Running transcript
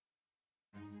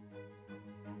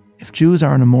If Jews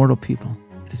are an immortal people,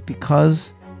 it is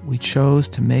because we chose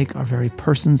to make our very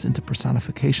persons into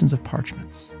personifications of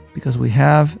parchments, because we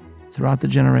have, throughout the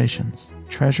generations,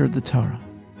 treasured the Torah.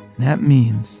 And that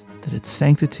means that its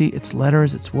sanctity, its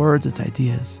letters, its words, its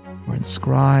ideas were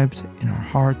inscribed in our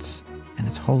hearts, and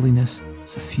its holiness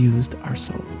suffused our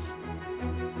souls.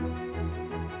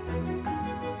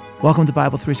 Welcome to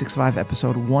Bible 365,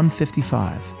 episode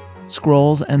 155,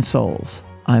 Scrolls and Souls.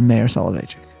 I'm Meir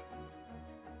Soloveichik.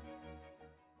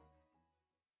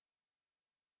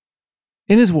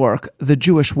 In his work, The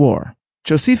Jewish War,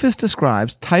 Josephus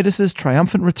describes Titus's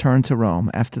triumphant return to Rome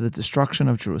after the destruction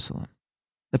of Jerusalem.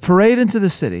 The parade into the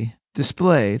city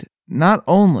displayed not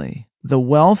only the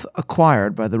wealth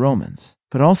acquired by the Romans,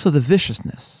 but also the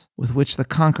viciousness with which the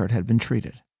conquered had been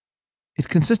treated. It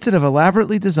consisted of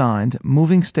elaborately designed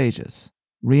moving stages,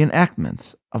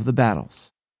 reenactments of the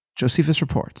battles. Josephus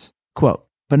reports, quote,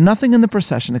 "But nothing in the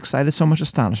procession excited so much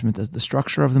astonishment as the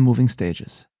structure of the moving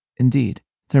stages. Indeed,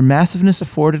 their massiveness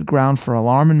afforded ground for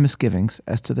alarm and misgivings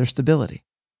as to their stability,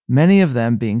 many of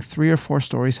them being 3 or 4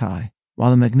 stories high,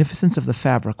 while the magnificence of the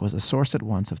fabric was a source at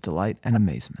once of delight and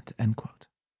amazement." End quote.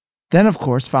 Then, of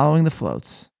course, following the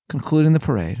floats, concluding the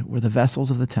parade, were the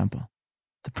vessels of the temple.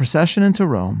 The procession into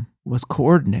Rome was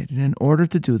coordinated in order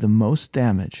to do the most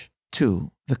damage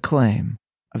to the claim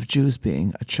of Jews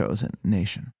being a chosen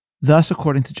nation. Thus,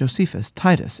 according to Josephus,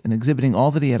 Titus, in exhibiting all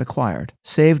that he had acquired,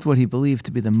 saved what he believed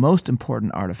to be the most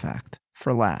important artifact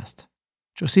for last.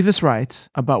 Josephus writes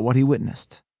about what he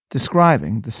witnessed,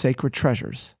 describing the sacred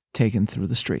treasures taken through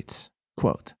the streets.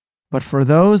 Quote, "But for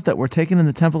those that were taken in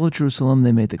the temple of Jerusalem,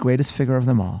 they made the greatest figure of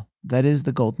them all, that is,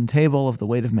 the golden table of the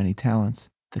weight of many talents,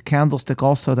 the candlestick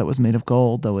also that was made of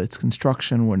gold, though its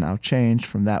construction were now changed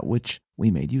from that which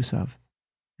we made use of."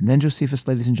 And then Josephus,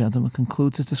 ladies and gentlemen,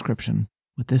 concludes his description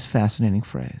with this fascinating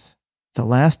phrase: "The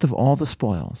last of all the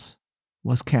spoils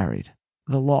was carried,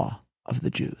 the law of the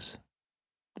Jews."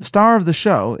 The star of the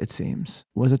show, it seems,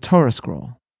 was a Torah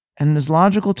scroll, and it is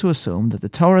logical to assume that the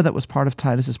Torah that was part of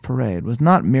Titus's parade was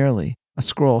not merely a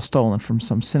scroll stolen from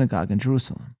some synagogue in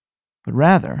Jerusalem, but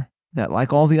rather that,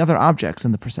 like all the other objects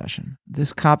in the procession,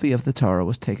 this copy of the Torah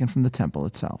was taken from the temple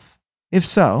itself. If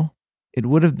so, it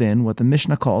would have been what the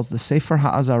Mishnah calls the Sefer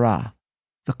HaAzarah,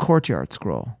 the courtyard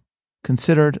scroll,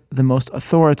 considered the most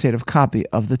authoritative copy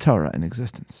of the Torah in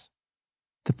existence.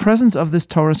 The presence of this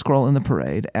Torah scroll in the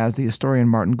parade, as the historian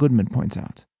Martin Goodman points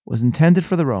out, was intended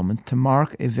for the Romans to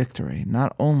mark a victory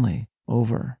not only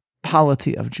over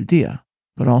polity of Judea,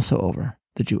 but also over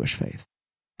the Jewish faith.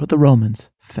 But the Romans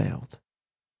failed.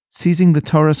 Seizing the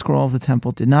Torah scroll of the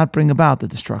temple did not bring about the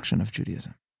destruction of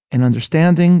Judaism. And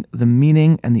understanding the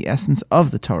meaning and the essence of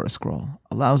the Torah scroll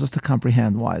allows us to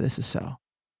comprehend why this is so.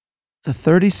 The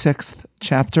 36th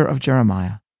chapter of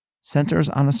Jeremiah centers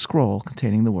on a scroll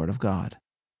containing the Word of God.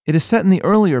 It is set in the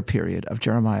earlier period of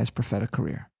Jeremiah's prophetic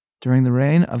career, during the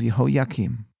reign of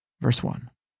Jehoiakim. Verse 1.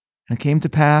 "And it came to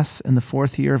pass in the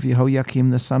 4th year of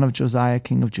Jehoiakim, the son of Josiah,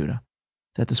 king of Judah,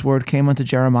 that this word came unto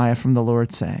Jeremiah from the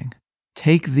Lord, saying,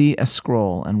 Take thee a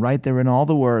scroll, and write therein all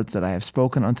the words that I have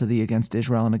spoken unto thee against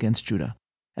Israel and against Judah,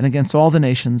 and against all the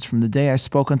nations, from the day I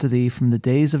spoke unto thee, from the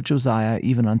days of Josiah,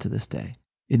 even unto this day.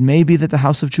 It may be that the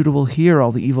house of Judah will hear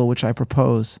all the evil which I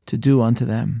propose to do unto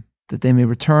them, that they may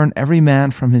return every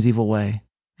man from his evil way,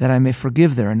 that I may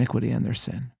forgive their iniquity and their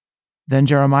sin." Then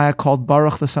Jeremiah called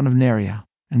Baruch the son of Neriah,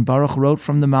 and Baruch wrote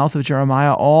from the mouth of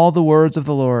Jeremiah all the words of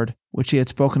the Lord, which he had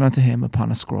spoken unto him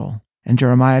upon a scroll. And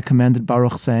Jeremiah commanded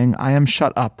Baruch, saying, I am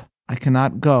shut up, I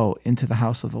cannot go into the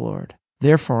house of the Lord.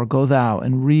 Therefore go thou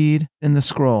and read in the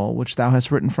scroll which thou hast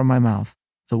written from my mouth,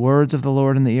 the words of the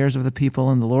Lord in the ears of the people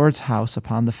in the Lord's house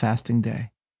upon the fasting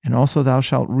day. And also thou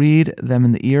shalt read them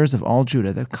in the ears of all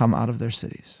Judah that come out of their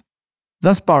cities.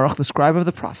 Thus Baruch, the scribe of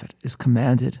the prophet, is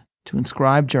commanded to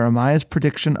inscribe Jeremiah's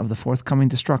prediction of the forthcoming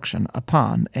destruction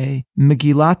upon a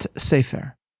Megillat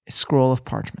Sefer, a scroll of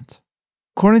parchment.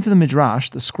 According to the Midrash,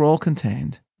 the scroll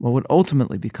contained what would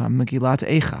ultimately become Megillat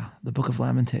Eicha, the Book of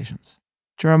Lamentations.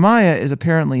 Jeremiah is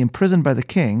apparently imprisoned by the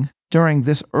king during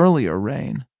this earlier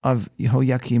reign of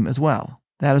Jehoiakim as well.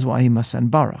 That is why he must send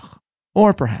Baruch.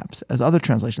 Or perhaps, as other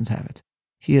translations have it,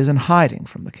 he is in hiding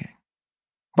from the king.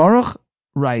 Baruch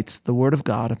writes the word of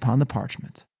God upon the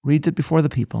parchment, reads it before the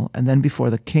people, and then before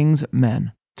the king's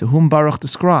men, to whom Baruch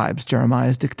describes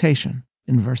Jeremiah's dictation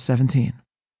in verse 17.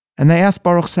 And they asked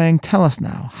Baruch, saying, Tell us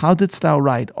now, how didst thou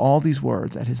write all these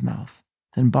words at his mouth?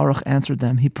 Then Baruch answered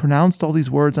them, He pronounced all these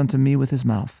words unto me with his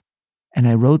mouth, and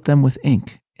I wrote them with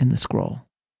ink in the scroll.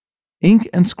 Ink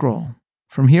and scroll.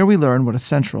 From here we learn what is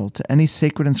central to any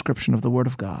sacred inscription of the Word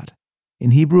of God.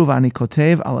 In Hebrew, Vani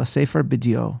kotev ala sefer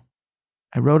b'dio.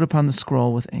 I wrote upon the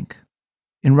scroll with ink.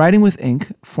 In writing with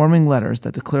ink, forming letters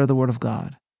that declare the word of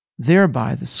God,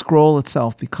 thereby the scroll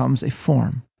itself becomes a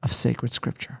form of sacred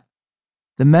scripture.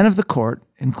 The men of the court,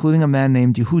 including a man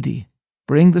named Yehudi,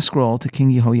 bring the scroll to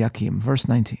King Jehoiakim. Verse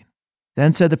 19.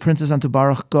 Then said the princes unto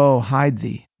Baruch, Go, hide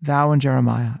thee, thou and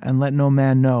Jeremiah, and let no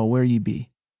man know where ye be.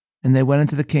 And they went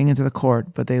into the king into the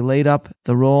court, but they laid up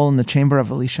the roll in the chamber of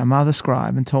Elishama the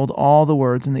scribe, and told all the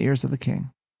words in the ears of the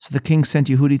king. So the king sent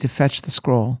Yehudi to fetch the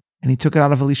scroll, and he took it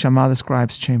out of Elishama the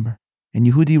scribe's chamber. And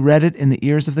Yehudi read it in the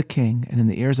ears of the king, and in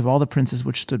the ears of all the princes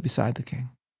which stood beside the king.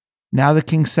 Now the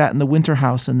king sat in the winter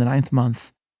house in the 9th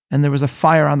month, and there was a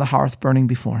fire on the hearth burning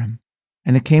before him.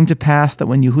 And it came to pass that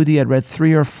when Yehudi had read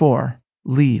 3 or 4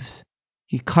 leaves,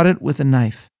 he cut it with a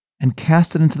knife, and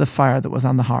cast it into the fire that was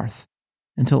on the hearth,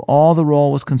 until all the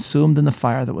roll was consumed in the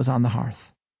fire that was on the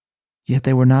hearth. Yet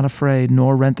they were not afraid,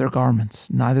 nor rent their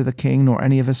garments, neither the king nor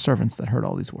any of his servants that heard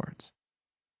all these words.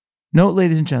 Note,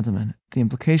 ladies and gentlemen, the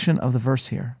implication of the verse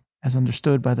here, as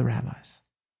understood by the rabbis.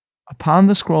 Upon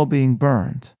the scroll being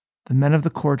burned, the men of the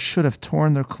court should have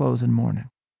torn their clothes in mourning,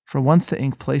 for once the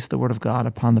ink placed the word of God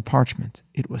upon the parchment,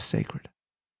 it was sacred.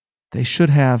 They should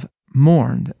have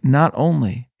mourned not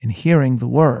only in hearing the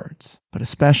words, but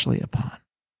especially upon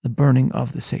the burning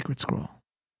of the sacred scroll.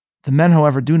 The men,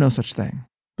 however, do no such thing,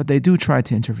 but they do try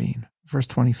to intervene. Verse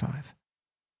 25.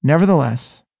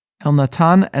 Nevertheless,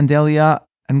 Elnatan and Deliah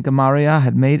and Gemariah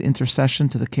had made intercession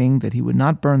to the king that he would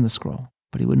not burn the scroll,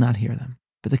 but he would not hear them.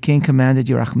 But the king commanded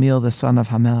Yerachmiel the son of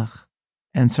Hamelech,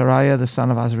 and Sariah the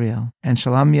son of Azriel, and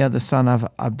Shalamiah the son of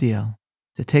Abdiel,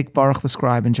 to take Baruch the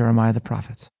scribe and Jeremiah the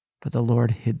prophet. But the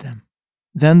Lord hid them.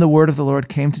 Then the word of the Lord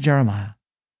came to Jeremiah,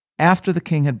 after the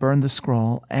king had burned the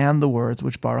scroll and the words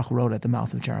which Baruch wrote at the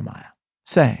mouth of Jeremiah,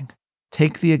 saying,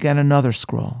 Take thee again another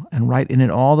scroll, and write in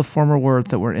it all the former words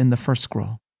that were in the first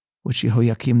scroll, which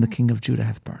Jehoiakim the king of Judah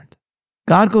hath burned.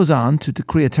 God goes on to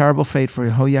decree a terrible fate for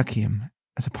Jehoiakim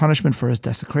as a punishment for his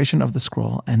desecration of the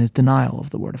scroll and his denial of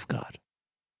the word of God.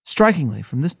 Strikingly,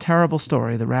 from this terrible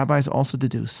story, the rabbis also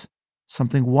deduce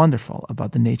something wonderful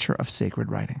about the nature of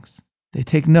sacred writings. They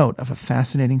take note of a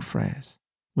fascinating phrase.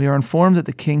 We are informed that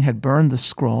the king had burned the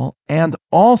scroll and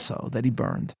also that he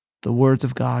burned the words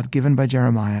of God given by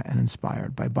Jeremiah and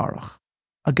inspired by Baruch.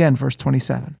 Again, verse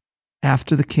 27,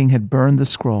 after the king had burned the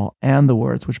scroll and the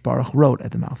words which Baruch wrote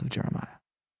at the mouth of Jeremiah.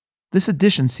 This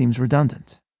addition seems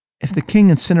redundant. If the king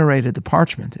incinerated the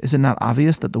parchment, is it not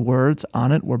obvious that the words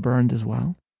on it were burned as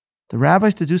well? The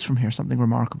rabbis deduce from here something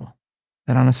remarkable,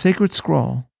 that on a sacred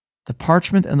scroll, the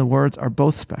parchment and the words are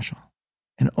both special,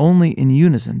 and only in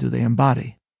unison do they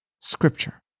embody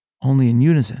Scripture. Only in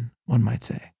unison, one might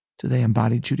say, do they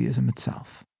embody Judaism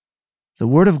itself. The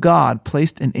Word of God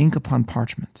placed in ink upon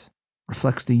parchment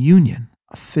reflects the union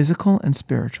of physical and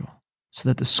spiritual, so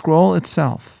that the scroll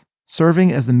itself,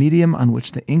 serving as the medium on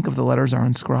which the ink of the letters are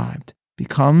inscribed,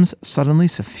 becomes suddenly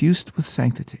suffused with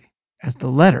sanctity, as the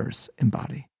letters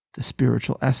embody the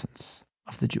spiritual essence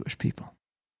of the Jewish people.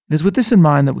 It is with this in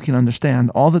mind that we can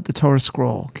understand all that the Torah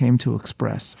scroll came to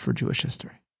express for Jewish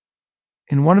history.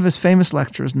 In one of his famous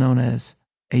lectures known as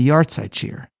a Yartzeit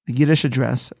Shir, the Yiddish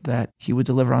address that he would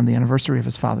deliver on the anniversary of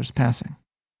his father's passing,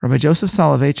 Rabbi Joseph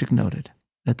Soloveitchik noted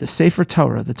that the Sefer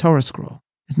Torah, the Torah scroll,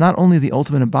 is not only the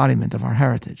ultimate embodiment of our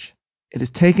heritage, it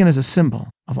is taken as a symbol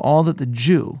of all that the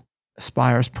Jew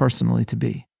aspires personally to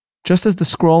be. Just as the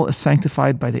scroll is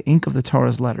sanctified by the ink of the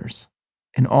Torah's letters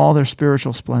in all their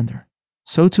spiritual splendor,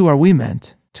 so too are we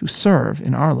meant to serve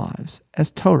in our lives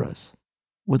as Torahs,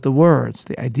 with the words,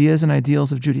 the ideas and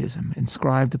ideals of Judaism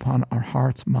inscribed upon our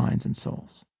hearts, minds, and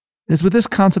souls. It is with this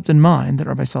concept in mind that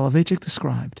Rabbi Soloveitchik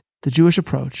described the Jewish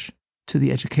approach to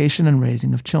the education and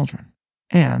raising of children.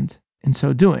 And, in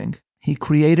so doing, he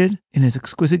created, in his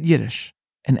exquisite Yiddish,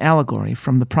 an allegory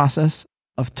from the process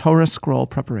of Torah scroll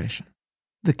preparation.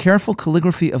 The careful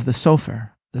calligraphy of the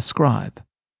sofer, the scribe,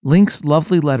 links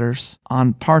lovely letters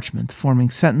on parchment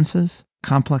forming sentences,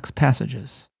 complex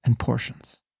passages, and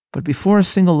portions. But before a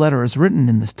single letter is written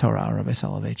in this Torah, Rabbi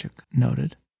Soloveitchik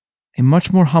noted, a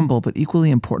much more humble but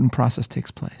equally important process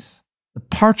takes place. The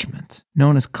parchment,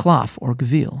 known as klaf or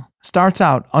gevil, starts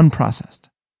out unprocessed.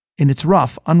 In its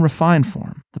rough, unrefined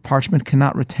form, the parchment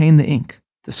cannot retain the ink.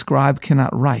 The scribe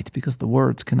cannot write because the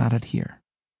words cannot adhere.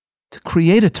 To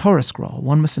create a Torah scroll,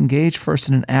 one must engage first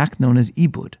in an act known as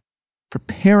ibud,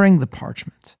 preparing the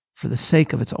parchment for the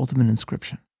sake of its ultimate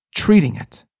inscription, treating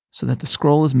it so that the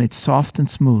scroll is made soft and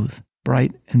smooth,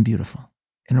 bright and beautiful.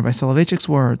 In Rabbi Soloveitchik's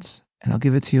words, and I'll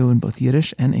give it to you in both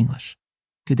Yiddish and English,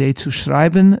 Gedei zu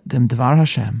schreiben dem Dvar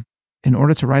Hashem, in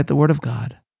order to write the word of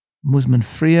God, muss man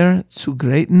früher zu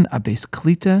gräten a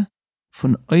Beisklite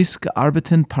von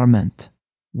ausgearbeiteten Parment.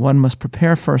 one must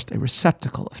prepare first a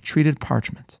receptacle of treated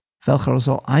parchment, welcher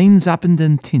soll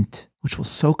einsappenden Tint, which will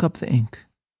soak up the ink,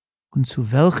 und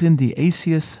zu welchen die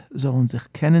Asies sollen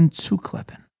sich kennen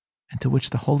zukleppen, and to which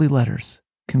the holy letters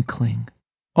can cling.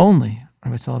 Only,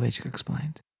 Rabbi Soloveitchik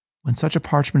explained, when such a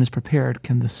parchment is prepared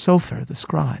can the sofer, the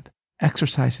scribe,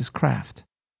 exercise his craft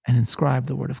and inscribe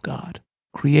the word of God,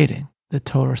 creating the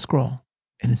Torah scroll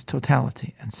in its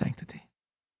totality and sanctity.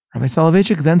 Rabbi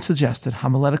Soloveitchik then suggested,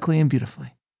 homiletically and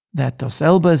beautifully, that das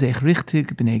selbe sich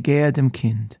richtig benegea dem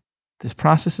Kind. This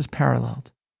process is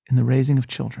paralleled in the raising of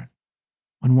children.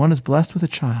 When one is blessed with a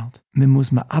child, man muss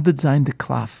ma'abed sein de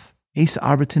klaf, es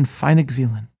arbeiten feine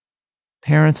Gwillen.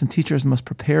 Parents and teachers must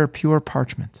prepare pure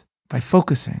parchment by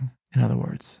focusing, in other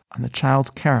words, on the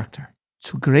child's character,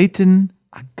 zu greiten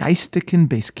a geistigen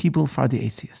Beiskibel far die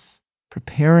Asies,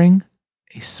 preparing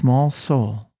a small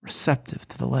soul receptive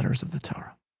to the letters of the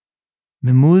Torah.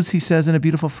 Memuz, he says in a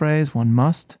beautiful phrase, one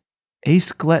must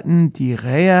eis glätten die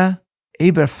Rea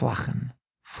Eberflachen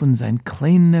von sein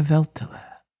kleine Weltele.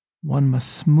 One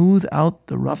must smooth out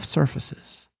the rough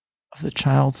surfaces of the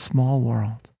child's small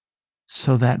world,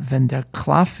 so that wenn der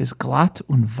Klaf is glatt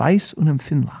und weiß und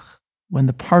empfindlich, when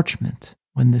the parchment,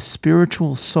 when the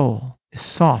spiritual soul is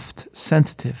soft,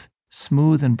 sensitive,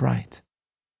 smooth and bright,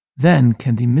 then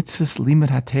can die Mitzvahs Limud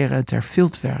HaTorah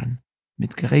erfüllt werden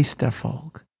mit größter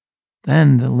Erfolg.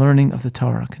 Then the learning of the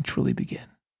Torah can truly begin.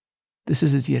 This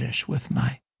is his Yiddish with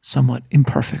my somewhat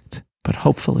imperfect, but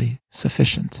hopefully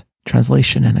sufficient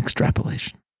translation and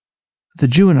extrapolation. The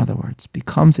Jew, in other words,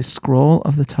 becomes a scroll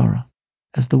of the Torah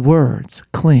as the words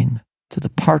cling to the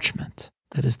parchment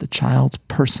that is the child's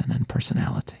person and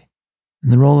personality.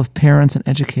 And the role of parents and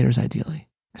educators, ideally,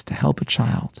 is to help a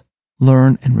child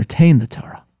learn and retain the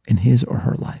Torah in his or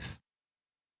her life.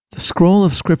 The scroll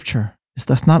of Scripture is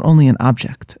thus not only an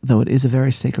object, though it is a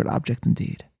very sacred object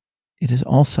indeed. It is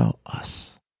also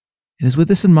us. It is with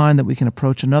this in mind that we can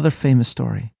approach another famous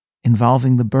story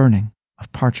involving the burning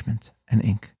of parchment and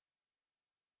ink.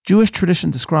 Jewish tradition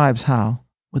describes how,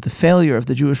 with the failure of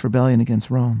the Jewish rebellion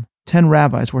against Rome, 10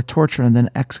 rabbis were tortured and then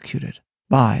executed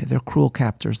by their cruel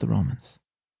captors, the Romans.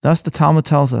 Thus, the Talmud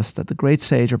tells us that the great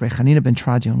sage Rabbi Hanina ben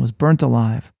Tradion was burnt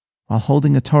alive while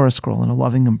holding a Torah scroll in a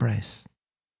loving embrace,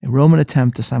 a Roman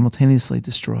attempt to simultaneously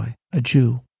destroy a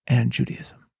Jew and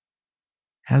Judaism.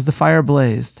 As the fire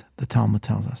blazed, the Talmud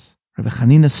tells us, Rabbi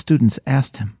Hanina's students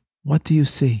asked him, "What do you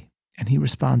see?" And he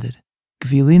responded,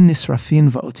 "Gvilin nisrafin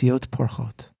va'otiot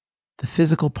porchot." The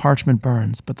physical parchment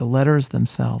burns, but the letters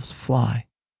themselves fly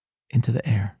into the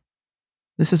air.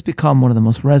 This has become one of the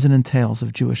most resonant tales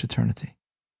of Jewish eternity.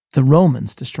 The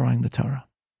Romans destroying the Torah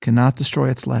cannot destroy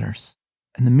its letters,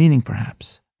 and the meaning,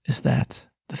 perhaps, is that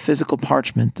the physical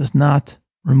parchment does not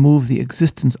remove the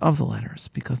existence of the letters,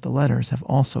 because the letters have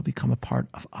also become a part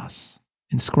of us,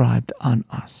 inscribed on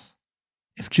us.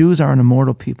 If Jews are an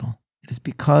immortal people, it is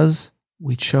because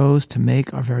we chose to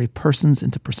make our very persons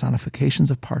into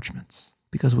personifications of parchments,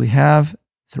 because we have,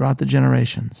 throughout the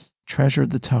generations,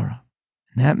 treasured the Torah.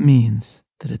 And that means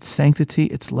that its sanctity,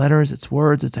 its letters, its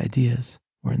words, its ideas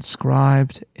were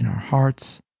inscribed in our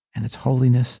hearts, and its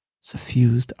holiness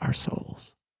suffused our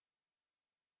souls.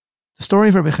 The story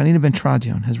of Rabbi Hanina ben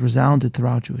Tradion has resounded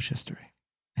throughout Jewish history,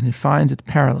 and it finds its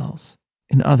parallels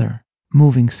in other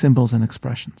moving symbols and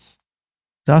expressions.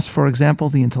 Thus, for example,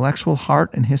 the intellectual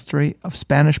heart and history of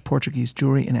Spanish-Portuguese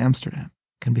Jewry in Amsterdam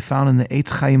can be found in the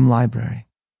Eitz Chaim Library,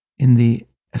 in the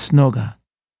Esnoga,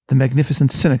 the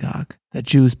magnificent synagogue that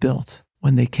Jews built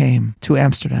when they came to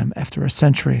Amsterdam after a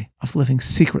century of living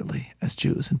secretly as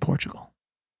Jews in Portugal.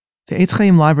 The Eitz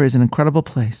Chaim Library is an incredible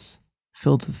place,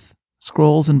 filled with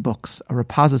scrolls and books, a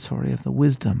repository of the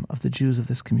wisdom of the Jews of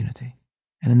this community.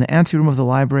 And in the anteroom of the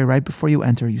library, right before you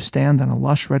enter, you stand on a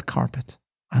lush red carpet,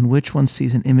 on which one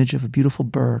sees an image of a beautiful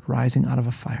bird rising out of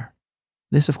a fire.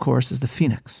 This, of course, is the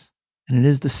phoenix, and it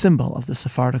is the symbol of the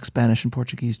Sephardic Spanish and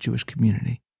Portuguese Jewish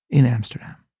community in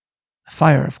Amsterdam. The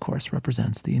fire, of course,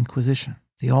 represents the Inquisition,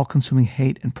 the all-consuming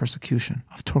hate and persecution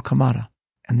of Torquemada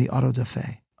and the Auto da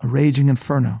Fe, a raging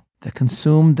inferno that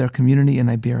consumed their community in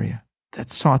Iberia, that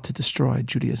sought to destroy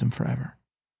Judaism forever.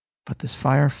 But this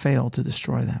fire failed to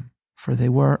destroy them, for they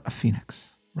were a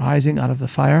phoenix, rising out of the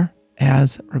fire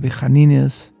as Rabbi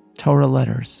Hanina's Torah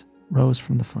letters rose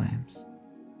from the flames.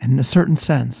 And in a certain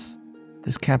sense,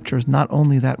 this captures not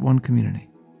only that one community,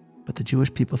 but the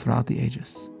Jewish people throughout the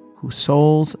ages, whose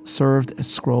souls served as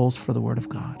scrolls for the Word of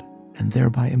God, and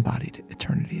thereby embodied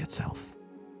eternity itself.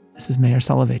 This is Meir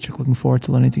Soloveitchik, looking forward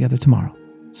to learning together tomorrow.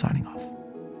 Signing off.